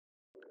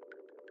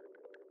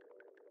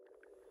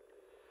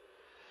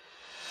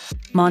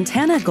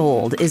Montana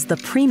Gold is the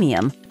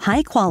premium,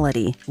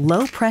 high-quality,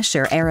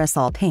 low-pressure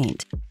aerosol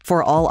paint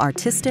for all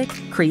artistic,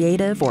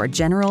 creative, or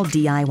general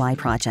DIY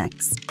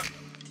projects.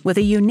 With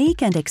a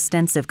unique and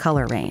extensive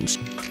color range,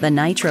 the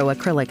nitro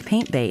acrylic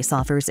paint base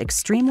offers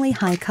extremely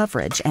high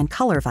coverage and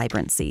color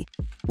vibrancy,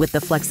 with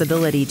the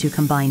flexibility to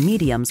combine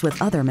mediums with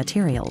other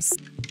materials.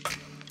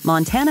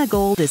 Montana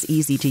Gold is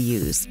easy to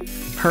use,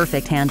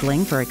 perfect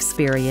handling for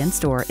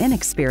experienced or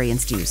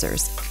inexperienced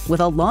users,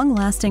 with a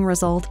long-lasting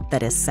result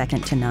that is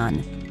second to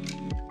none.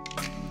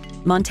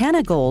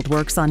 Montana Gold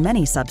works on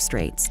many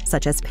substrates,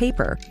 such as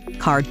paper,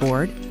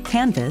 cardboard,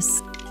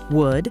 canvas,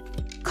 wood,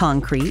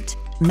 concrete,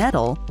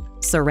 metal,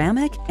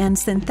 ceramic, and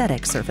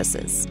synthetic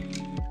surfaces.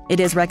 It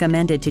is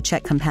recommended to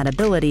check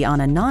compatibility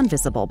on a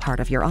non-visible part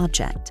of your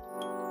object.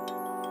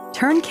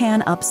 Turn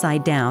can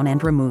upside down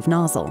and remove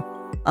nozzle,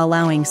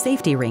 allowing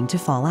safety ring to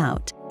fall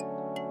out.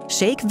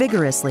 Shake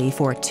vigorously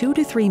for 2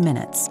 to 3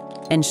 minutes,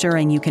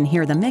 ensuring you can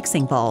hear the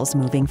mixing balls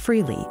moving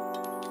freely.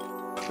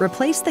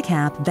 Replace the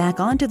cap back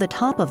onto the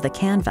top of the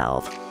can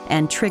valve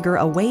and trigger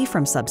away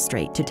from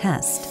substrate to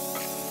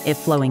test. If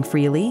flowing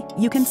freely,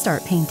 you can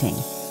start painting.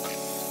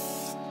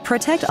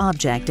 Protect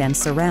object and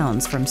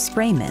surrounds from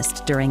spray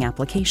mist during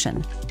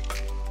application.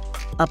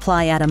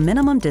 Apply at a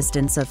minimum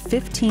distance of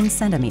 15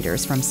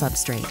 centimeters from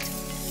substrate.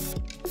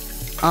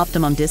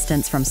 Optimum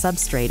distance from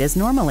substrate is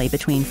normally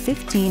between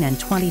 15 and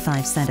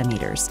 25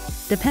 centimeters,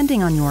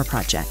 depending on your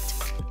project.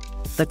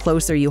 The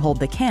closer you hold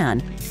the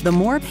can, the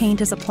more paint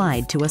is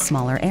applied to a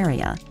smaller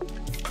area.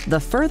 The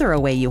further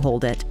away you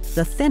hold it,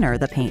 the thinner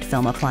the paint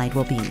film applied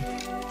will be.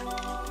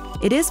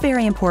 It is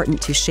very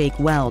important to shake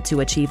well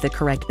to achieve the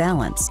correct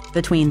balance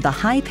between the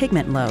high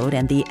pigment load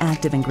and the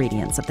active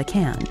ingredients of the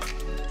can.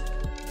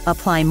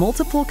 Apply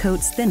multiple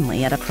coats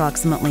thinly at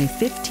approximately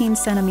 15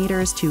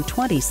 centimeters to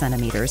 20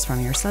 centimeters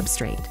from your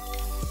substrate,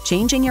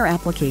 changing your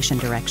application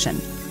direction,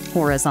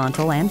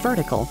 horizontal and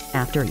vertical,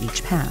 after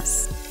each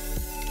pass.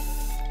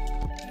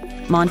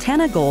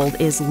 Montana Gold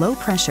is low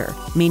pressure,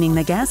 meaning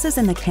the gases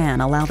in the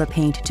can allow the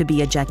paint to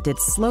be ejected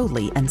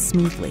slowly and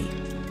smoothly.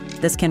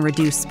 This can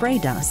reduce spray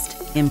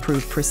dust,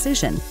 improve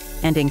precision,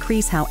 and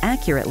increase how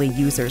accurately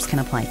users can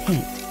apply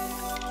paint.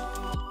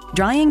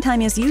 Drying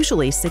time is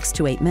usually 6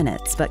 to 8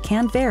 minutes, but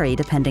can vary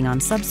depending on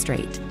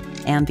substrate,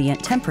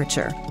 ambient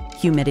temperature,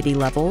 humidity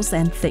levels,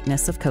 and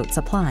thickness of coats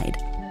applied.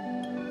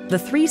 The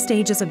 3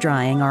 stages of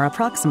drying are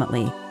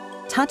approximately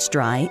touch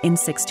dry in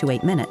 6 to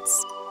 8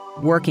 minutes,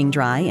 working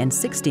dry in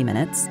 60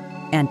 minutes,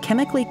 and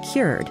chemically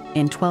cured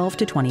in 12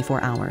 to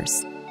 24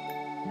 hours.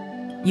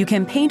 You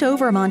can paint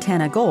over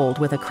Montana Gold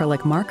with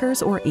acrylic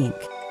markers or ink.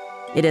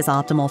 It is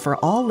optimal for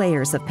all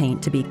layers of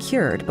paint to be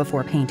cured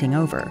before painting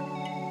over.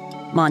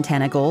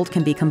 Montana Gold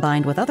can be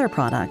combined with other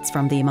products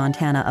from the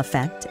Montana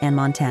Effect and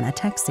Montana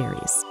Tech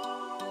series.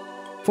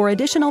 For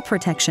additional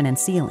protection and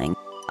sealing,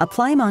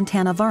 apply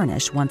Montana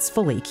Varnish once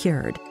fully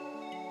cured.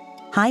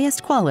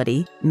 Highest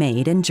quality,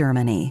 made in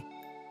Germany.